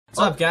What's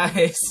up,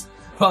 guys?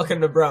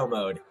 Welcome to Bro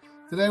Mode.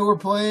 Today we're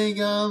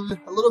playing a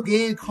little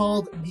game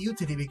called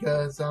Mutiny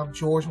because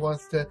George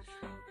wants to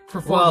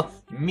perform. Well,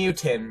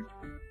 Mutin,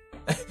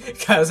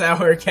 because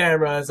our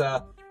camera is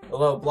a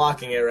little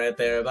blocking it right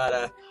there.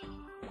 But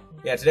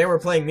yeah, today we're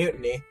playing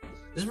Mutiny.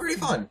 This is pretty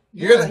fun.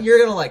 Yeah. You're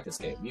gonna like this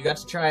game. You got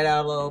to try it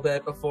out a little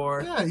bit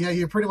before. Yeah,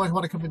 you pretty much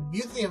want to come in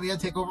Mutiny and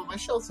take over my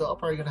show, so I'm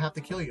probably gonna have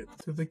to kill you.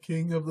 To the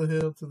king of the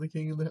hill, to the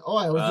king of the hill. Oh,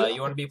 I was.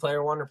 You want to be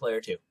player 1 or player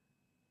 2?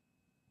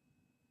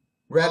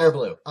 Red or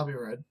blue? I'll be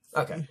red.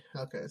 Okay.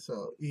 Okay,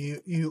 so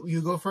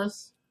you go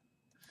first.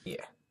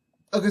 Yeah.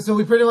 Okay, so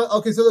we pretty much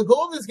so the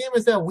goal of this game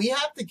is that we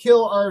have to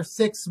kill our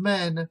 6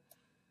 men.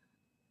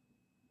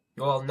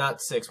 Well,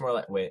 not 6, more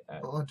like 1,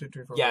 2,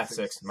 3, 4. Yeah, 5,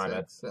 6. My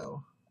bad.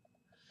 So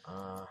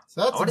I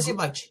that's want to see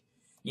my.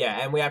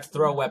 Yeah, and we have to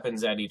throw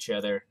weapons at each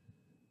other.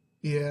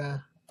 Yeah.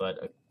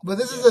 But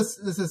this yeah.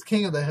 this is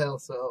king of the hill,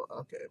 so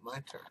okay,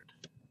 my turn.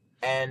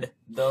 And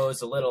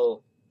those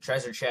little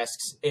treasure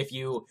chests, if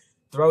you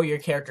throw your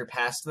character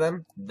past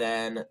them,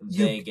 then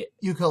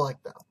you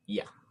collect them.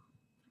 Yeah.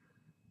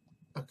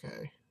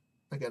 Okay.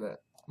 I'm gonna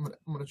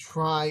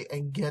try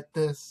and get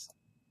this.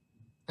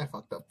 I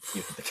fucked up.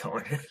 You hit the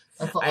corner.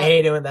 I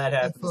hate it when that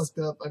happens.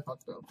 I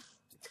fucked up.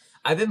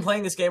 I've been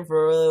playing this game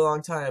for a really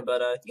long time,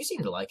 but you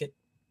seem to like it.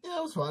 Yeah,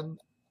 it was fun.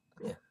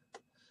 Yeah.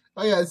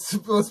 Oh yeah.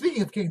 Well,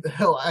 speaking of King of the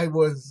Hill, I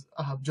was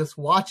just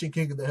watching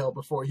King of the Hill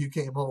before you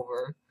came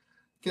over,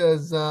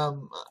 because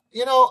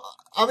you know,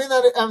 I'm in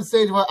that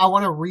stage where I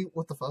want to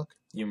what the fuck?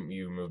 You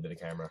moved the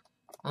camera.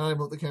 I don't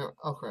move the camera.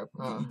 Oh crap.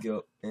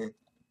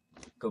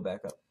 Go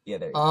back up. Yeah,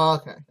 there you go. Oh,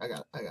 okay. I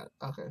got it.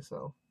 Okay,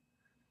 so.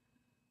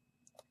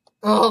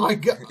 Oh my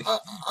god.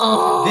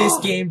 This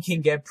game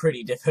can get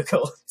pretty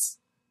difficult.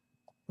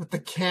 With the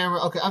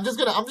camera. Okay, I'm just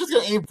gonna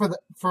aim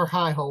for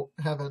high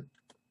heaven.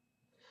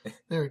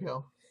 There we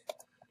go.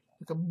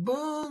 Like a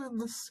bird in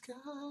the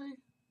sky.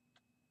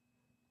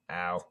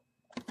 Ow.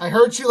 I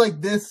hurt you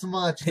like this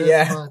much.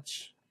 Yeah.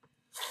 Much.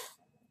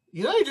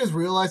 You know, I just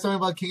realized something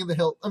about King of the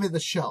Hill. I mean, the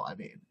show.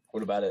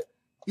 What about it?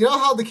 You know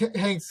how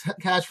Hank's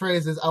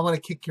catchphrase is, "I want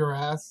to kick your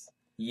ass."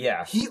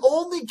 Yeah. He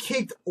only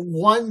kicked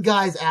one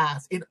guy's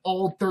ass in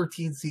all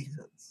 13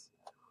 seasons.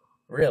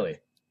 Really?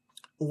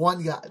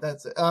 One guy.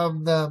 That's it.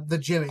 The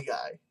Jimmy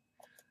guy.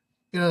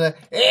 You know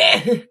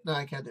that? No,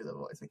 I can't do the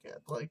voice. I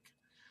can't. Like,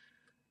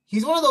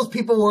 he's one of those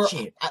people where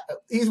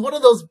he's one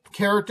of those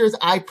characters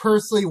I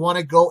personally want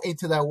to go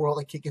into that world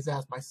and kick his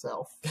ass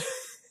myself.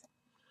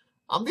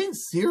 I'm being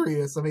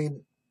serious. I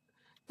mean,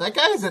 that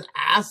guy is an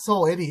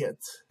asshole idiot.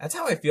 That's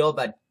how I feel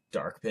about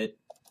Dark Pit.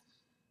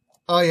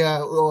 Oh yeah,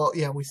 well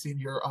yeah, we've seen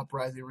your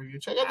Uprising review.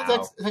 Check out the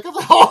text. Check out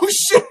the oh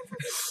shit!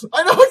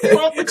 I know you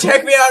want to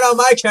check me out on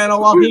my channel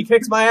while he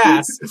kicks my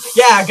ass.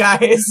 Yeah,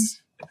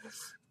 guys.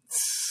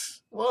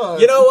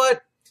 What? You know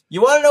what?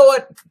 You want to know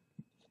what?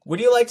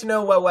 Would you like to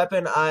know what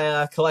weapon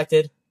I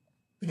collected?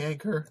 The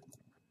anchor.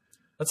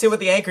 Let's see what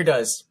the anchor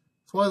does.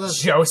 It's one of those...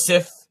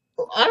 Joseph.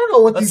 I don't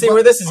know what. Let's see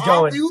where this is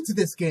going. I'm new to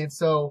this game,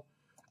 so.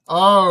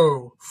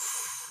 Oh.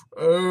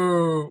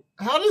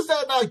 How does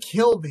that not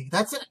kill me?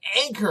 That's an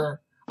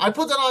anchor. I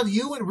put that on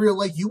you in real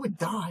life, you would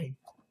die.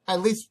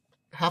 At least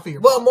half of your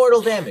body.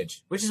 Mortal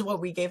damage, which is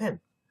what we gave him.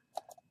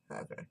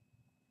 Okay.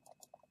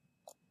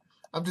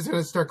 I'm just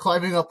gonna start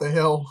climbing up the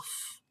hill.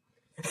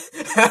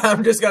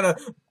 I'm just gonna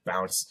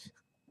bounce.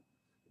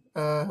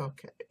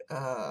 Okay.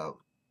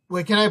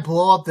 Wait, can I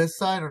blow up this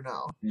side or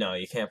no? No,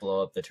 you can't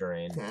blow up the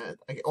terrain.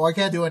 I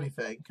can't do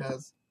anything,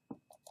 because...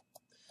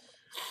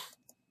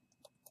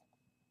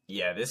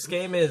 Yeah, this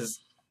game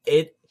is...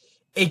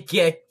 It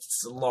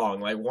gets long.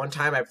 Like, one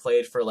time I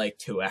played for, like,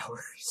 2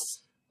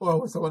 hours.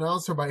 Well, with someone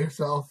else or by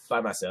yourself?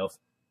 By myself.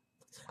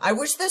 I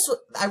wish this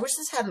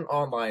had an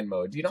online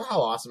mode. Do you know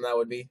how awesome that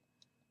would be?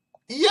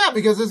 Yeah,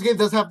 because this game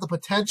does have the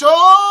potential...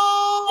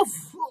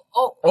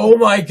 Oh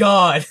my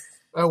god!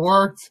 It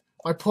worked.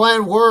 My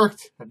plan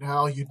worked. And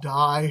now you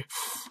die.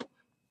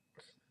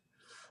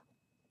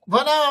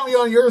 But now I'm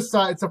on your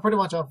side, so pretty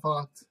much I'm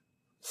fucked.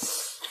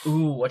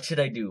 Ooh, what should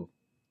I do?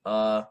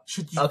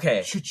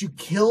 Should you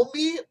kill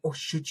me or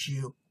should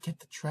you get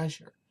the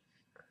treasure?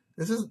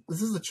 This is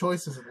the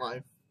choices in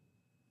life.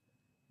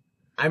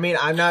 I mean,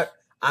 I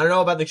don't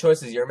know about the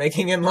choices you're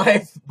making in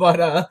life,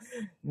 but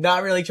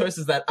not really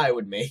choices that I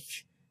would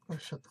make. Oh,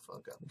 shut the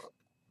fuck up.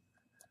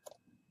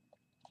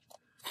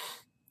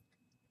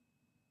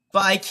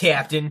 Bye,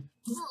 Captain.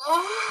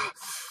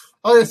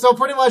 Okay, so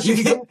pretty much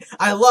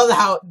I love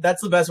how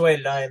that's the best way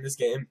to die in this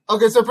game.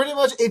 Okay, so pretty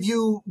much if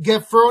you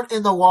get thrown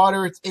in the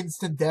water, it's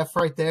instant death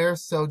right there.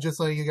 So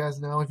just letting you guys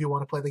know if you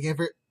want to play the game.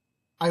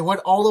 I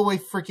went all the way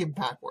freaking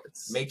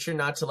backwards. Make sure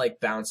not to, like,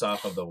 bounce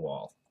off of the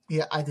wall.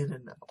 Yeah, I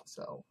didn't know,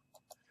 so...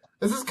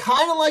 This is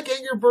kind of like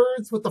Angry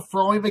Birds with the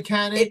throwing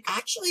mechanic. It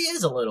actually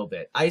is a little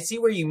bit. I see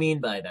where you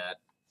mean by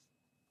that.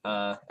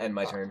 End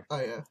my turn.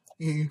 Oh, yeah.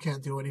 You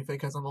can't do anything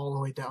because I'm all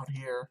the way down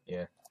here.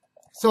 Yeah.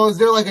 So is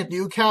there like a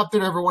new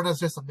captain or everyone is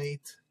just a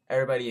mate?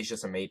 Everybody is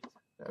just a mate.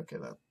 Okay,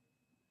 then.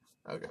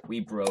 Okay. We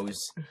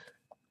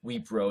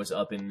bros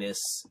up in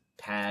this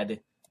pad.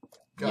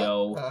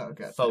 Yo,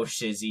 God. faux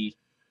shizzy,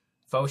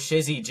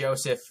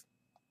 Joseph.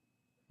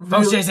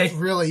 Faux shizzy.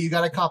 Really, you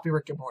gotta copy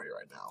Rick and Morty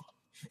right now.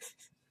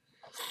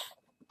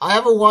 I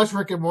haven't watched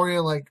Rick and Morty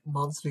in like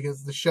months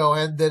because the show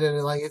ended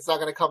and like it's not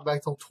gonna come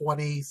back till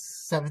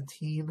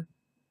 2017.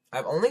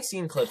 I've only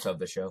seen clips of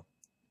the show.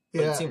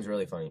 But it seems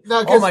really funny.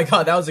 No, oh my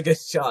god, that was a good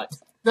shot.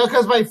 No,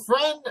 because my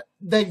friend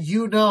that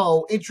you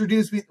know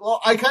introduced me. Well,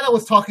 I kind of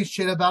was talking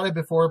shit about it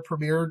before it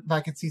premiered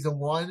back in season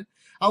 1.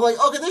 I'm like,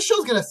 okay, this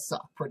show's gonna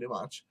suck pretty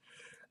much.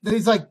 Then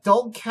he's like,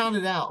 don't count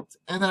it out.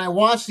 And then I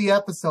watched the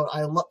episode.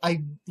 I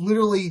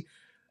literally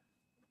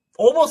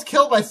almost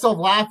killed myself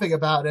laughing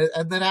about it.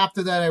 And then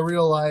after that, I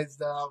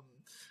realized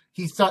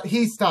he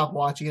stopped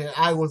watching it. And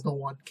I was the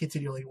one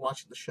continually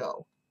watching the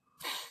show.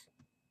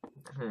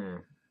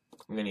 I'm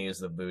gonna use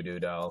the voodoo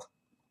doll.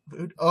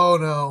 Oh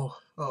no!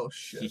 Oh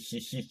shit!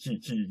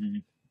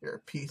 You're a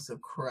piece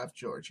of crap,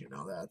 George. You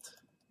know that.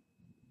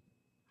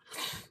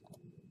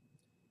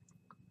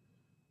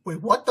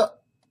 Wait, what the?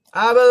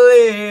 I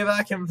believe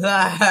I can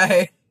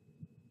fly.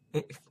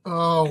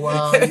 Oh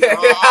wow!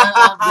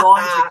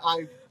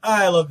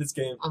 I love this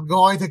game. I'm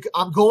going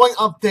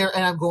up there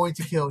and I'm going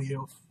to kill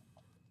you.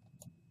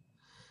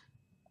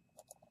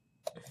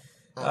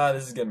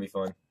 This is gonna be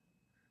fun.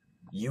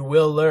 You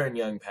will learn,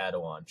 young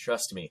Padawan.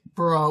 Trust me.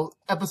 Bro,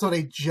 episode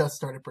 8 just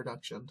started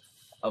production.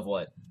 Of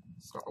what?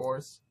 Star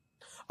Wars.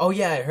 Oh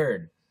yeah, I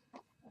heard.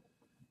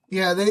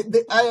 Yeah,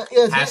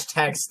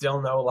 Hashtag still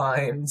no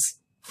lines.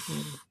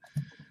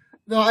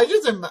 No, I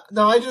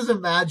just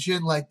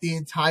imagine like the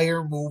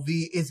entire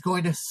movie is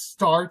going to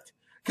start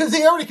because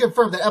they already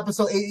confirmed that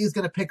episode 8 is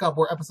going to pick up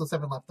where episode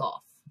 7 left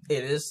off.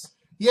 It is.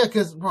 Yeah,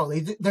 because bro,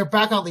 they're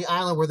back on the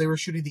island where they were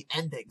shooting the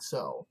ending.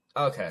 So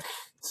okay.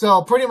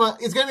 So pretty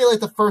much, it's going to be like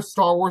the first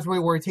Star Wars movie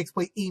where it takes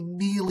place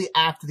immediately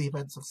after the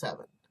events of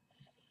 7.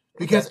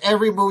 Because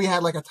every movie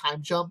had like a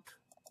time jump.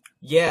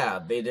 Yeah,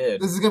 they did.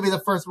 This is going to be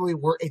the first movie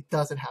where it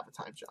doesn't have a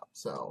time jump.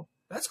 So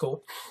that's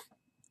cool.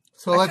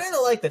 So I kind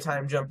of like the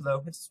time jump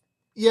though.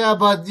 Yeah,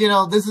 but you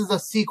know, this is a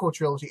sequel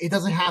trilogy. It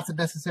doesn't have to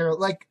necessarily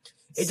like.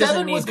 It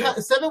doesn't need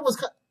to. 7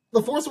 was.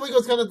 The Force Awakens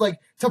was kind of like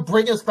to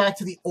bring us back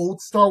to the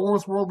old Star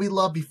Wars world we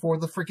loved before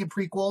the freaking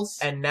prequels.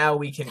 And now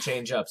we can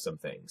change up some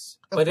things,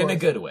 but in a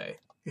good way.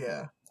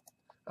 Yeah.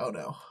 Oh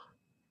no.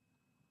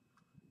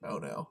 Oh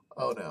no.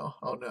 Oh no.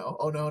 Oh no.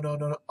 Oh no. No.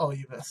 No. No. Oh,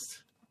 you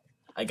missed.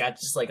 I got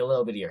just like a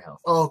little bit of your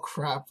health. Oh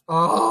crap.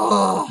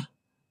 Oh,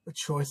 the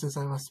choices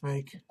I must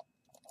make.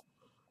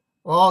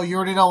 Oh, you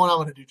already know what I'm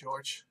gonna do,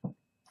 George.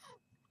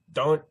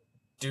 Don't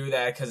do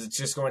that because it's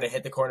just going to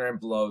hit the corner and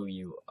blow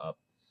you up.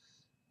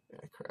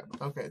 Yeah,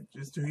 crap. Okay,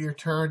 just do your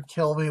turn,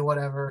 kill me,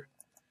 whatever.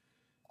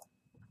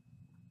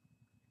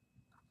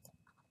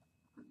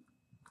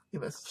 You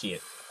missed.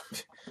 Shit.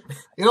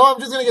 You know, I'm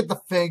just gonna get the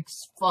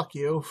fakes. Fuck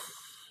you.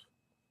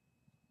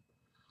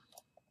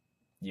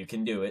 You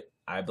can do it.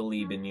 I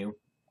believe in you.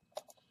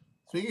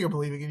 Speaking of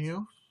believing in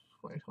you,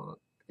 wait, hold on.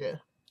 Yeah.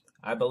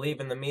 I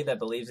believe in the me that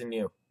believes in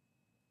you.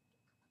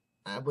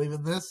 I believe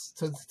in this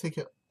to take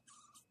it.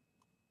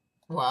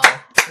 Wow.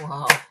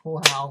 Wow.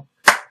 Wow.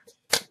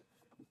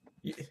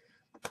 Yeah.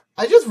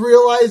 I just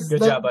realized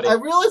Good job, buddy. I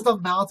realized the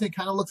mountain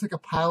kind of looks like a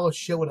pile of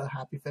shit with a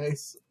happy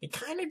face. It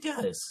kind of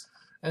does.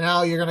 And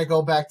now you're gonna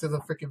go back to the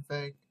freaking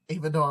thing,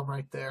 even though I'm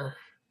right there.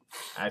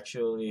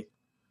 Actually,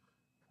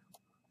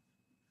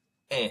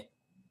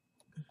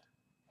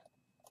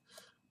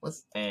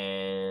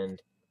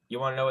 And you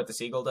want to know what the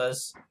seagull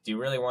does? Do you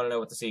really want to know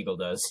what the seagull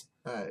does?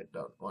 I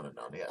don't want to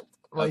know yet.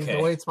 Well, Okay.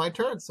 either way, it's my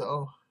turn,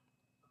 so.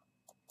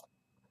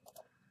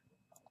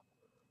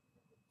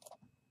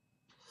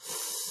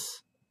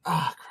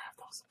 Ah, crap.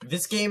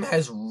 This game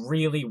has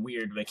really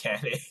weird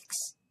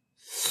mechanics.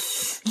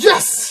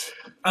 Yes!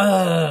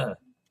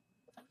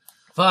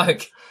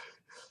 Fuck.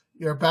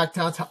 You're back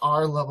down to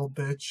our level,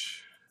 bitch.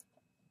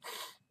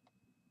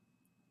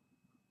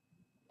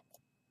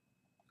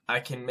 I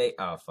can make...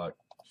 Oh, fuck.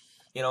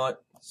 You know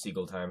what?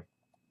 Seagull time.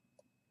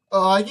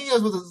 Oh, I can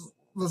guess what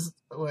this...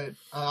 Wait,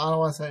 I don't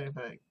want to say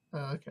anything.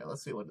 Okay,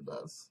 let's see what it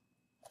does.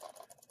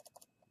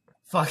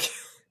 Fuck.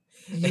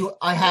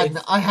 I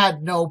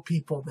had no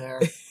people there.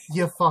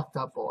 You fucked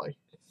up, boy.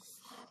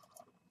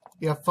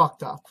 You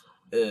fucked up.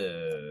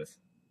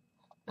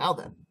 Now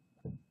then.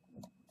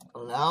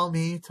 Allow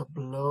me to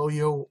blow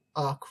your...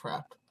 Oh,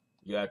 crap.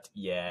 You have to...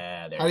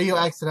 Yeah, there. How do you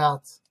exit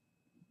out?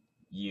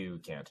 You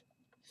can't.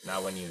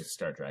 Not when you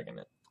start dragging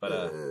it.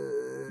 But,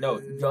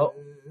 no,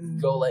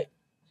 go like...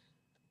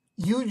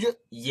 You just...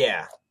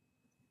 Yeah.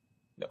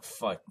 No,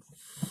 fuck.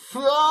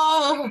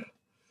 Ah!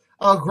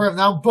 Oh, great.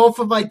 Now both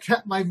of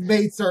my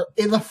mates are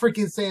in the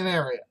freaking same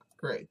area.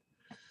 Great.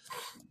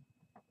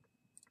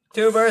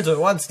 2 birds with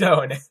 1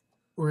 stone.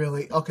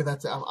 Really? Okay,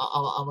 that's it. I'm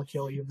gonna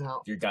kill you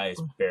now. Your guy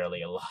is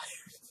barely alive.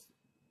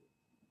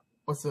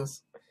 What's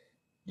this?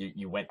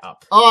 You went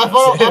up. Oh, I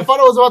thought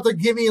it was about to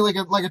give me like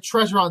a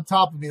treasure on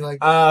top of me. Like,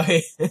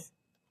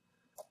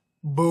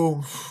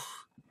 boom.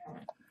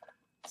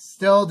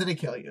 Still didn't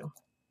kill you.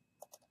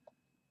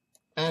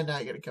 And now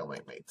you're gonna kill my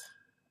mate.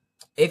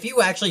 If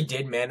you actually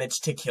did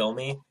manage to kill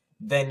me,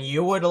 then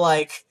you would,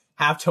 like,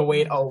 have to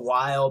wait a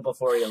while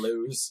before you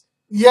lose.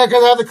 Yeah,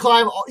 because I have to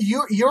climb.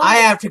 I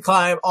have to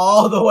climb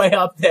all the way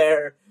up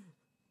there.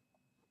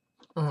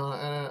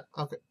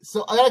 Okay,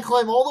 so I gotta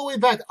climb all the way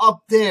back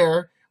up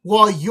there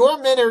while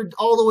your men are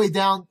all the way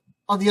down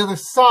on the other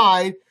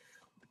side.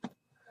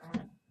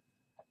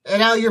 And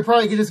now you're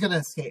probably just gonna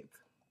escape.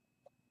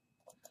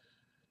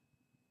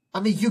 I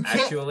mean, you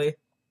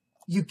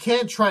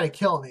can't try to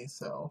kill me,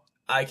 so.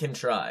 I can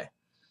try.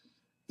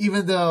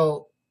 Even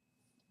though,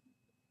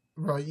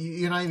 bro,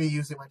 you're not even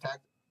using my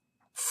tactic.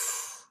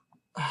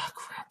 Ah,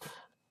 crap.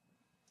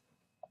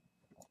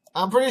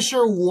 I'm pretty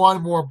sure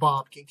one more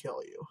bomb can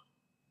kill you.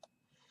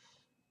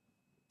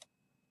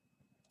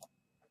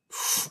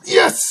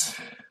 Yes!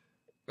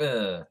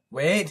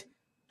 Wait.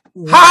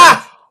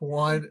 Ha!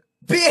 One.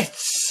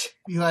 Bitch!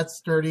 You had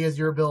sturdy as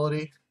your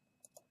ability.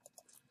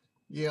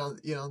 You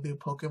don't do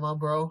Pokemon,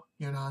 bro.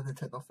 You're not a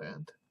Nintendo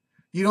fan.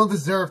 You don't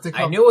deserve to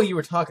come. I knew what you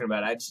were talking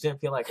about. I just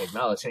didn't feel like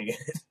acknowledging it.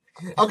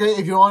 Okay,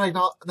 if you want to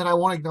acknowledge, then I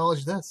want to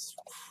acknowledge this.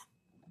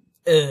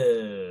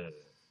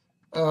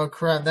 Oh,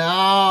 crap.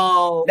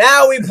 Now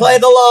we play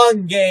the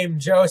long game,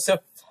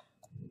 Joseph.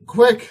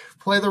 Quick,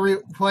 play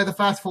the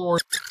fast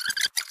forward.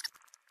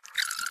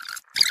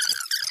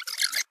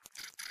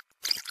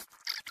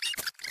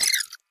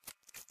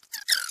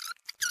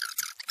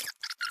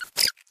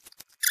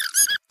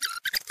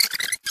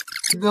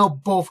 No,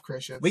 both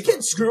Christians. We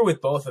can screw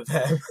with both of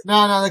them.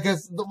 No,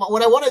 because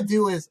what I want to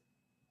do is...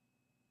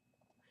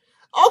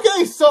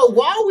 Okay, so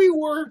while we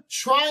were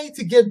trying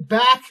to get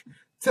back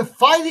to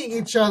fighting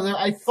each other,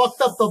 I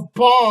fucked up the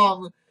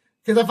bomb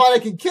because I thought I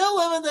could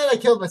kill him, and then I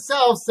killed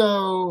myself,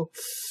 so...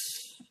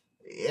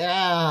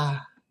 Yeah,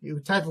 you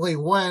technically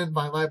win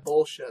by my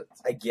bullshit.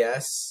 I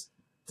guess.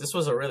 This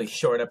was a really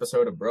short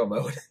episode of Bro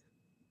Mode.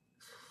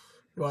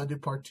 You want to do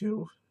part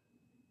 2?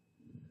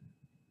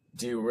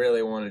 Do you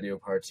really want to do a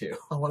part 2?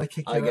 I want to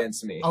kick your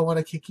against me. I want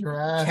to kick your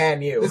ass.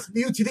 Can you? This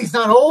mutiny's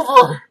not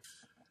over.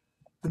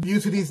 The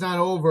mutiny's not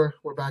over.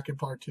 We're back in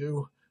part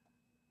 2.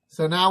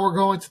 So now we're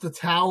going to the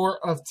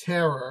Tower of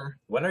Terror.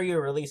 When are you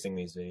releasing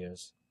these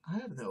videos? I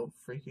have no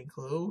freaking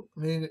clue. I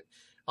mean,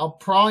 I'll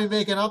probably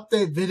make an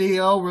update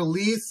video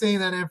releasing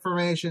that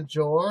information,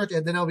 George,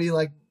 and then it'll be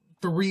like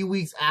 3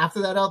 weeks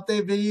after that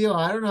update video.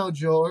 I don't know,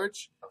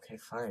 George. Okay,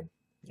 fine.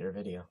 Your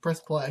video.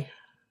 Press play.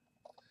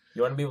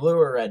 You want to be blue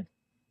or red?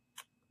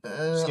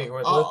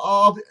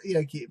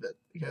 Yeah, keep it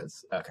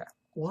because. Okay.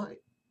 Why?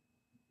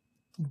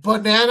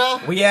 Banana.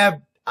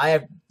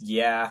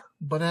 Yeah.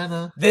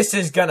 Banana. This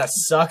is gonna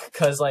suck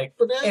because like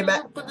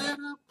Banana.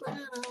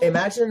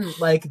 imagine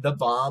like the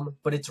bomb,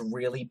 but it's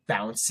really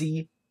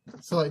bouncy.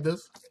 So like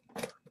this.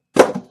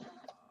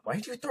 Why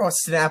did you throw a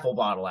Snapple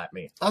bottle at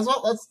me? That's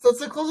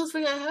the closest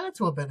thing I had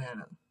to a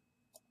banana.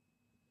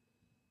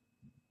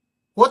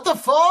 What the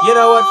fuck? You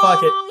know what?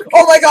 Fuck it.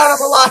 Oh my god,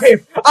 I'm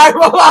alive! I'm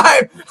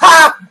alive!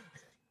 Ha!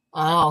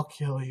 I'll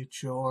kill you,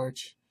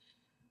 George.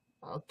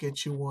 I'll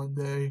get you one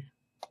day.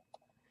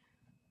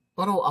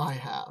 What do I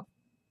have?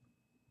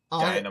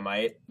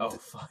 Dynamite. Oh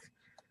fuck.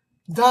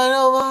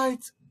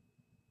 Dynamite.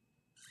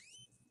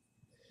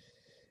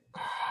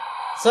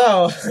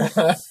 So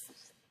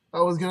I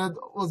was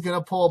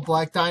gonna pull a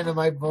black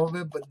dynamite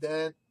moment, but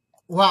then,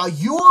 wow,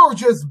 you are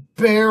just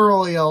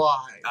barely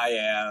alive. I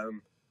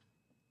am.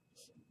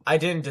 I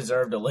didn't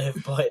deserve to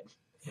live, but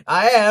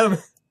I am.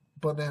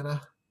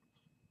 Banana.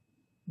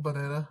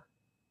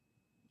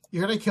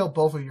 You're gonna kill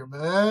both of your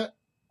men.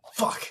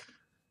 Fuck.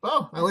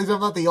 Well, at least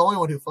I'm not the only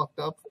one who fucked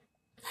up.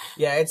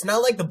 Yeah, it's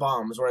not like the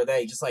bombs where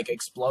they just like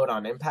explode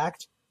on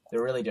impact.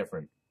 They're really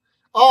different.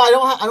 Oh, I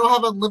don't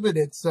have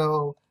unlimited,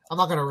 so I'm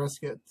not gonna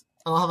risk it.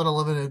 I don't have an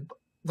unlimited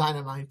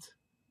dynamite.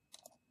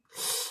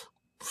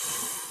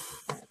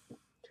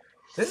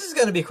 This is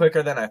gonna be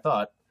quicker than I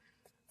thought.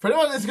 Pretty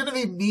much, it's gonna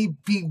be me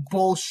being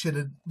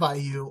bullshitted by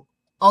you.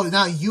 Oh,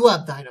 now you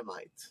have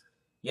dynamite.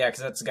 Yeah,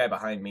 because that's the guy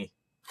behind me.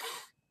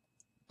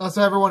 Oh,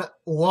 so everyone...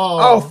 Whoa.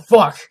 Oh,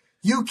 fuck.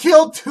 You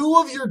killed 2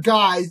 of your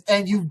guys,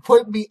 and you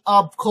put me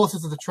up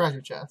closest to the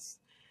treasure chest.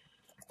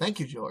 Thank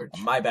you, George.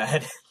 My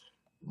bad.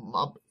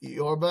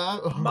 Your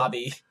bad?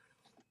 Mobby.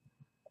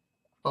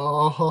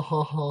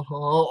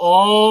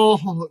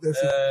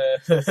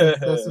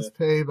 This is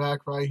payback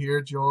right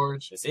here,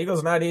 George. This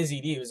eagle's not easy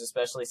to use,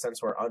 especially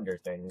since we're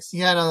under things.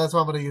 Yeah, no, that's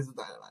why I'm gonna use the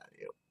dynamite.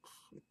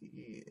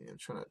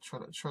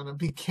 Trying to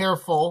be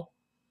careful.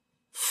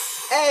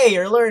 Hey,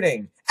 you're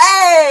learning.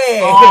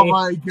 Hey! Oh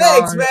my god.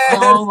 Thanks, man.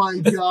 Oh my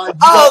god.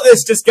 Oh,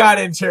 this just got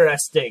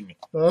interesting.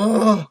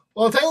 Well,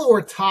 technically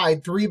we're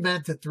tied. 3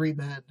 men to 3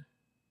 men.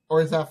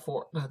 Or is that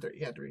 4? No, 3.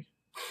 Yeah, 3.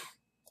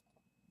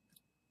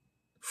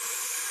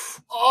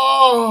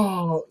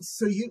 Oh,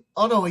 so you...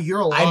 Oh, no,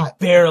 you're alive. I'm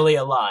barely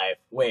alive.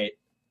 Wait.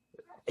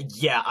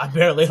 Yeah, I'm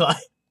barely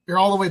alive. You're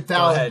all the way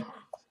down. Go ahead.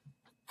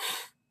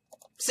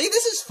 See,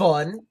 this is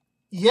fun.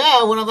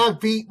 Yeah, when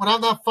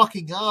I'm not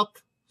fucking up.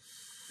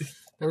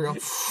 There we go.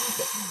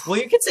 Well,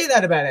 you can say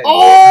that about it.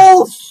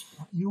 Oh!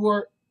 You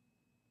are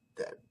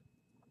dead.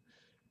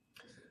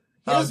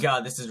 Oh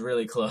god, this is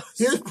really close.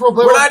 Here's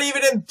problem. We're not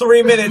even in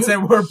 3 minutes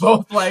and we're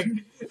both like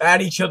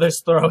at each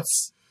other's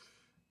throats.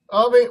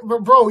 I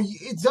mean, bro,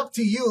 it's up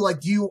to you. Like,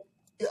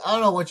 I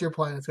don't know what your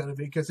plan is going to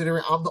be,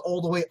 considering I'm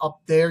all the way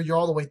up there, you're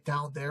all the way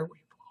down there.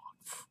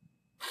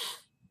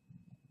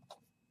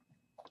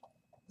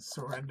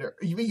 Surrender.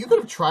 You mean you could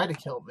have tried to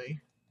kill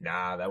me?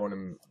 Nah, that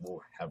wouldn't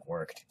have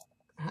worked.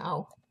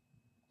 How?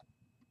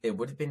 It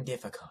would have been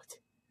difficult.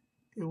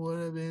 It would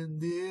have been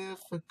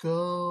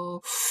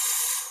difficult.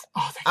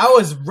 Oh, I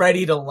was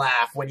ready to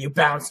laugh when you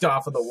bounced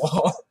off of the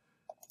wall.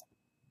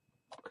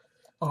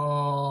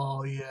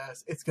 Oh,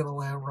 yes. It's going to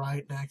land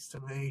right next to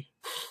me.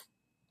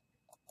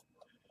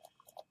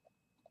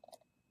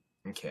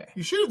 Okay.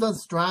 You should have done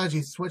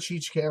strategy, switch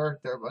each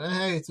character, but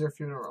hey, it's your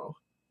funeral.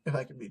 If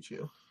I can beat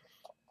you.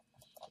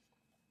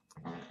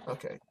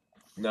 Okay.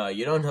 No,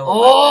 you don't know.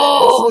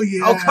 Oh,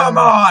 yeah. Oh, come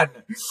on.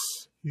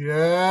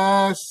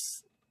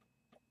 Yes.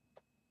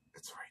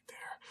 It's right there.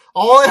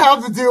 All I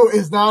have to do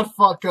is not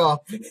fuck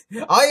up.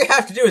 All you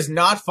have to do is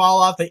not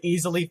fall off the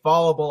easily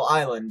fallable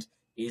island.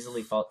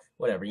 Easily fall...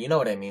 Whatever, you know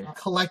what I mean.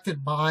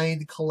 Collected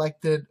mine,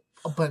 collected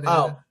a banana.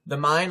 Oh, the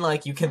mine,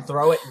 like, you can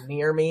throw it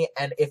near me,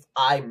 and if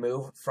I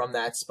move from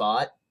that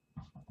spot,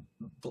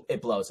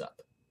 it blows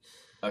up.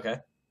 Okay?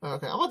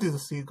 Okay, I'm gonna do the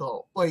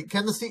seagull. Wait,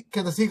 can the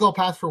seagull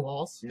pass through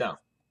walls? No.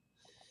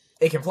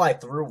 It can fly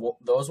through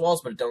those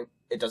walls, but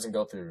it doesn't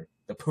go through.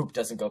 The poop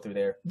doesn't go through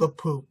there. The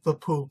poop.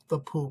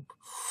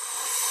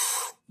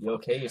 You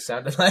okay? You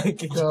sounded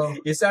like No.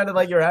 you sounded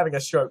like you were having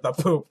a stroke. The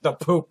poop. The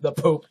Pope? The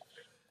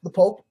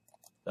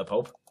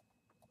Pope?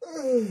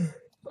 I'm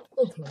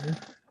tired.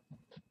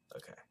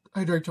 Okay.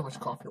 I drank too much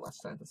coffee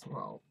last night as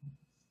well.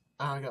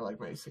 I got like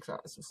maybe 6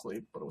 hours of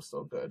sleep, but it was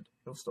still good.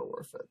 It was still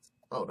worth it.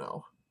 Oh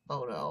no.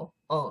 Oh no.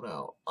 Oh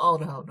no. Oh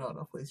no.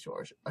 No, please,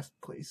 George.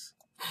 Please.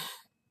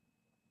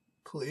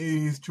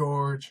 Please,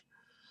 George.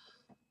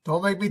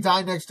 Don't make me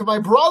die next to my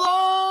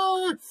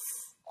brother!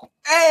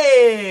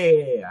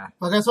 Hey!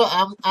 But guess what?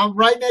 I'm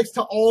right next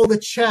to all the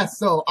chests,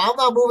 so I'm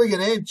not moving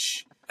an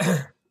inch.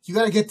 You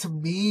gotta get to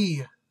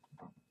me.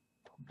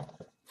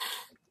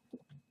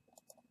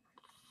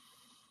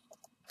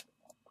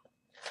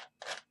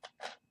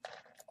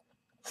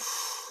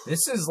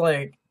 This is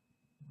like...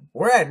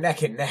 We're at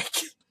neck and neck.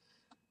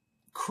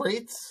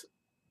 Crates?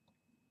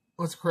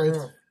 What's crates?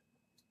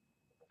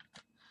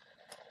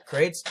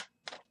 Crates?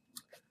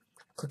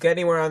 Click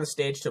anywhere on the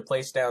stage to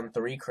place down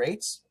 3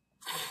 crates.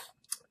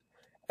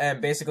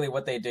 And basically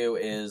what they do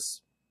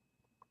is...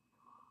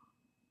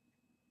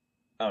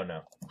 Oh,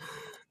 no.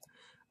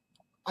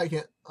 I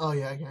can't. Oh,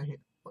 yeah, I can't.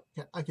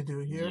 I can do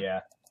it here. Yeah.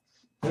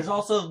 There's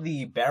also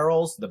the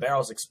barrels. The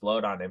barrels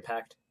explode on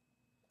impact.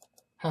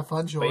 Have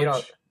fun, George.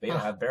 But you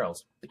don't have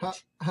barrels.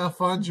 Have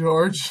fun,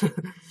 George.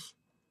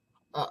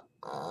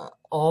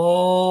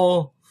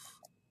 Oh.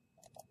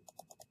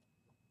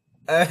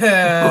 Have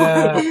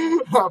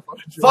fun,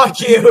 George. Fuck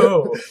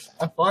you!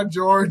 Have fun,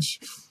 George.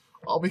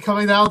 I'll be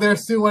coming down there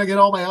soon when I get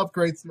all my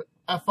upgrades.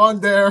 Have fun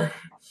there.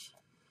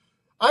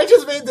 I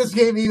just made this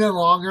game even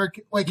longer.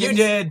 Wait, You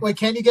did. Wait,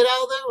 can you get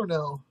out of there or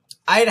no?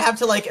 I'd have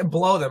to, like,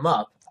 blow them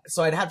up.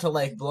 So I'd have to,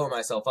 like, blow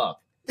myself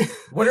up.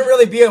 Wouldn't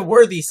really be a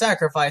worthy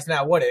sacrifice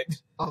now, would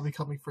it? I'll be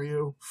coming for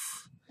you.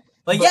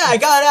 Like, yeah, I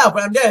got out,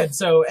 but I'm dead,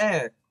 so,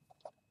 I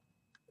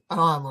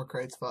don't have more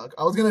crates, fuck.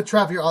 I was gonna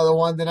trap your other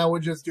one, then I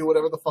would just do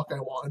whatever the fuck I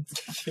want.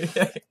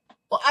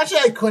 Well, actually,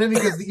 I couldn't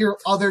because your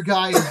other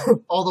guy is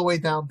all the way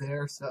down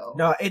there, so.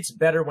 No, it's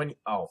better when you...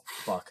 Oh,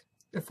 fuck.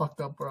 You're fucked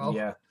up, bro.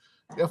 Yeah.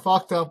 You're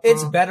fucked up, bro.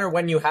 It's better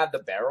when you have the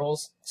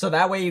barrels, so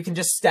that way you can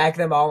just stack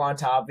them all on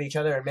top of each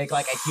other and make,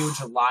 like, a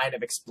huge line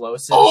of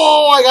explosives.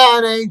 Oh, I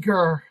got an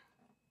anchor!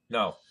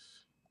 No.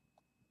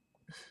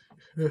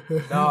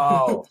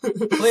 No.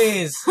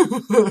 Please.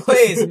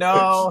 Please,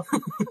 no.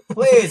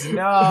 Please,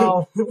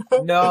 no.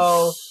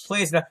 No.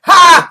 Please, no.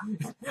 Ha!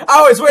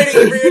 I was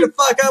waiting for you to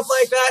fuck up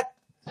like that.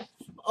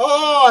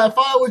 Oh, I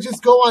thought it would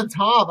just go on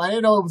top. I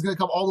didn't know it was going to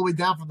come all the way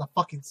down from the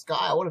fucking sky.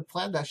 I would have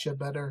planned that shit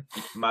better.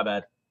 My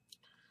bad.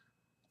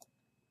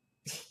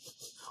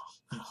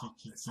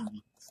 It's not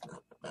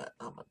bad.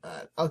 Oh, my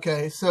bad.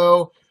 Okay,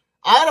 so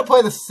I had to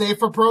play the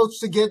safe approach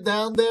to get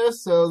down there,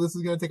 so this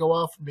is going to take a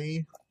while for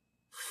me.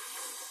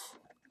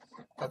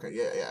 Okay,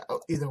 yeah.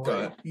 Oh, either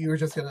way, you were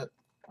just going to...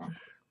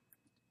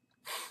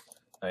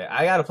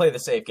 I gotta play the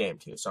safe game,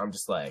 too, so I'm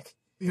just like...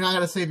 You're not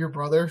going to save your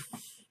brother?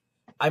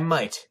 I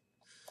might.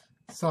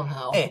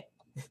 Somehow. Hey.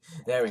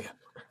 There we go.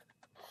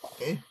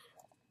 Okay.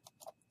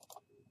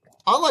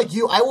 Unlike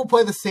you, I will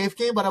play the safe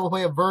game, but I will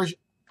play a version...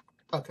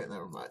 Okay,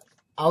 never mind.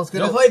 I was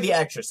gonna... Don't play the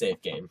extra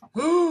safe game.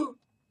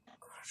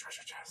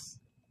 Treasure chest.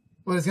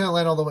 But it's gonna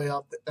land all the way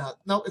up.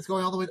 No, it's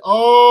going all the way...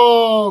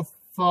 Oh,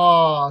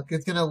 fuck.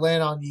 It's gonna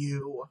land on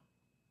you.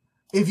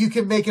 If you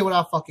can make it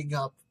without fucking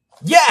up.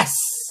 Yes!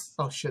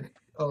 Oh, shit.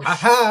 Oh,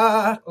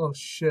 Aha! shit. Oh,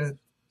 shit.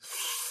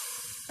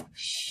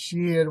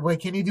 Shit.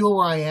 Wait, can you do it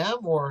where I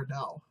am, or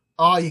no?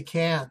 Oh, you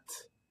can't.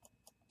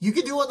 You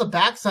can do it on the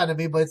backside of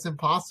me, but it's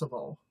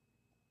impossible.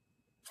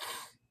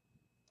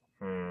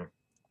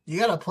 You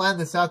gotta plan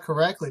this out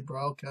correctly,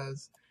 bro,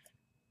 because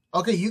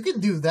Okay, you can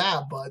do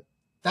that, but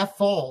that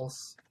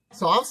falls.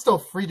 So I'm still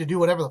free to do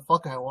whatever the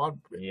fuck I want.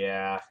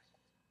 Yeah.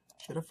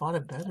 Should have fought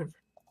it better.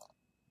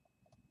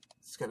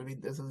 This is gonna be.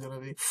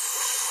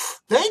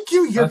 Thank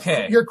you.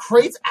 Your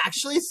crates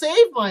actually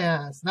saved my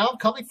ass. Now I'm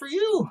coming for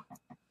you.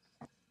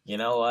 You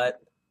know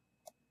what?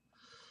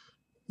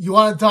 You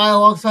want to die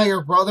alongside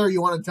your brother? Or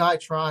you want to die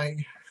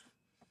trying?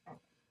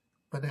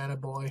 Banana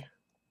boy.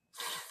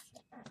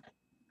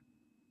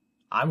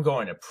 I'm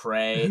going to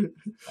pray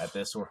that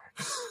this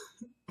works.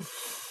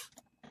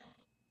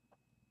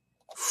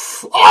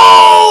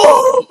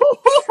 Oh!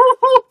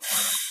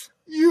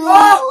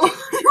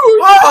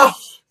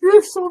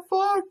 You're so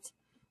fucked.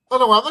 Oh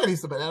no, I'm not gonna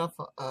use the banana.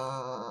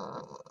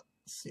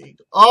 See.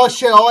 Oh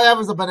shit! All I have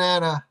is a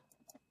banana.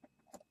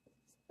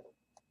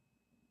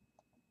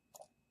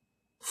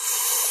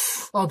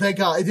 Oh thank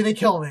God! It didn't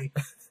kill me.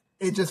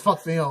 It just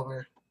fucked me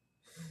over.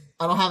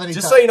 I don't have any.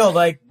 Just so you know,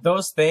 like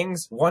those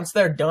things, once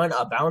they're done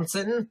a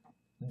bouncing,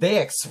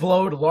 they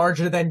explode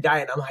larger than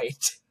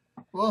dynamite.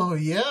 Oh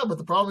yeah, but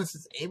the problem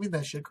is aiming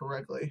that shit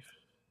correctly.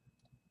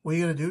 What are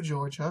you gonna do,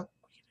 George? Huh? What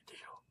are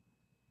you gonna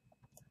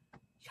do?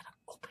 You gotta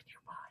open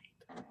your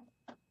mind.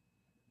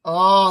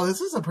 Oh,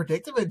 this is a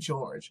predicament,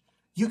 George.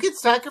 You can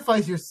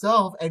sacrifice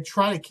yourself and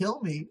try to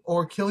kill me,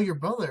 or kill your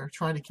brother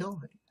trying to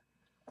kill me.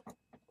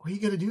 What are you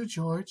gonna do,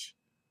 George?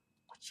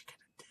 What you gonna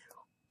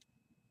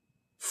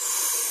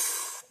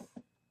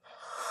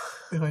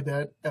do? Am I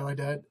dead? Am I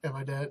dead? Am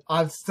I dead?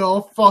 I'm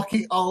still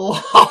fucking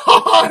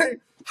alive!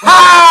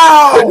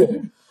 How?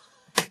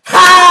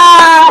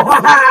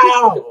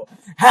 How?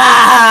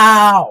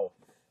 How?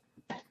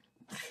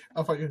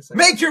 I'm fucking gonna say.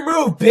 Make your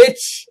move,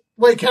 bitch!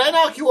 Wait, can I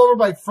knock you over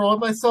by throwing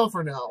myself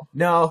or no?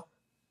 No.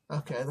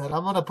 Okay, then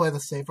I'm gonna play the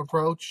safe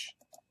approach.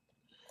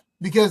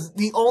 Because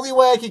the only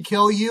way I can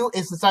kill you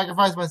is to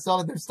sacrifice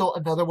myself, and there's still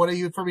another one of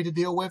you for me to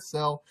deal with,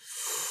 so...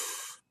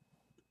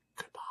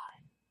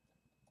 Goodbye.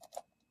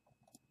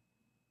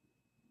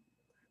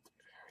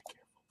 Very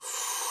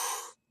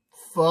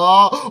careful.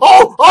 Oh!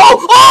 Oh!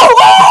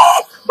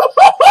 Oh!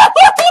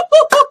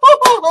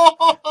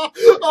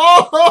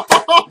 Oh!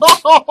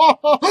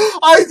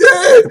 I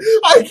did!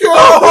 I killed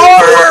the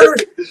horror!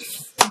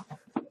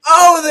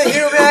 Oh, the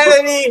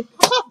humanity!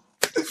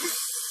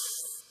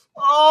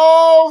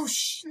 Oh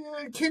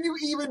shit! Can you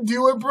even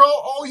do it, bro?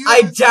 Oh,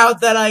 I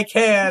doubt that I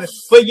can,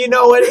 but you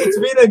know what? It's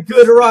been a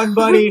good run,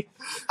 buddy.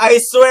 I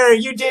swear,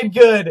 you did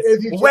good.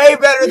 Way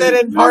better than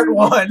in part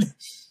 1.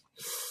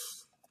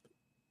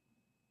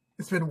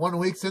 It's been 1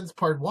 week since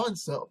part 1,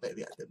 so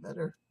maybe I did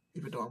better,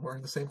 even though I'm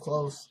wearing the same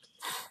clothes.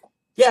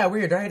 Yeah,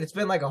 weird, right? It's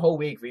been like a whole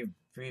week. We've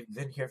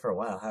been here for a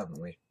while, haven't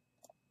we?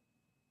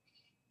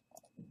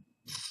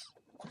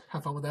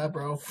 Have fun with that,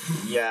 bro.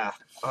 Yeah.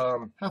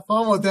 Have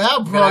fun with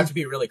that, bro. Gonna have to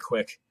be really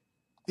quick.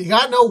 You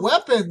got no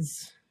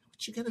weapons.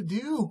 What you gonna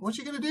do? What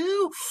you gonna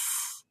do?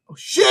 Oh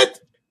shit!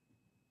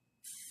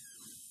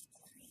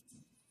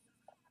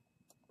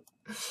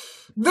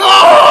 No!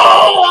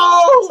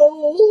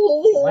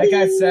 Like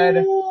I said,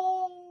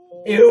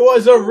 it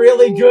was a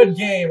really good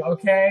game,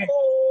 okay?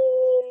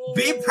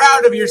 Be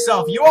proud of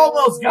yourself. You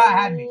almost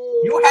had me.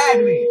 You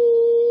had me.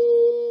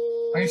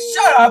 Okay,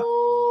 shut up.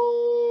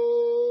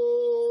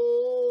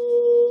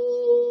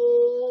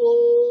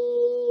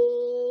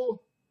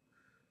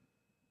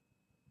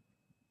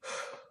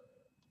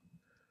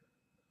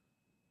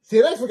 See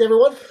you next week,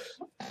 everyone.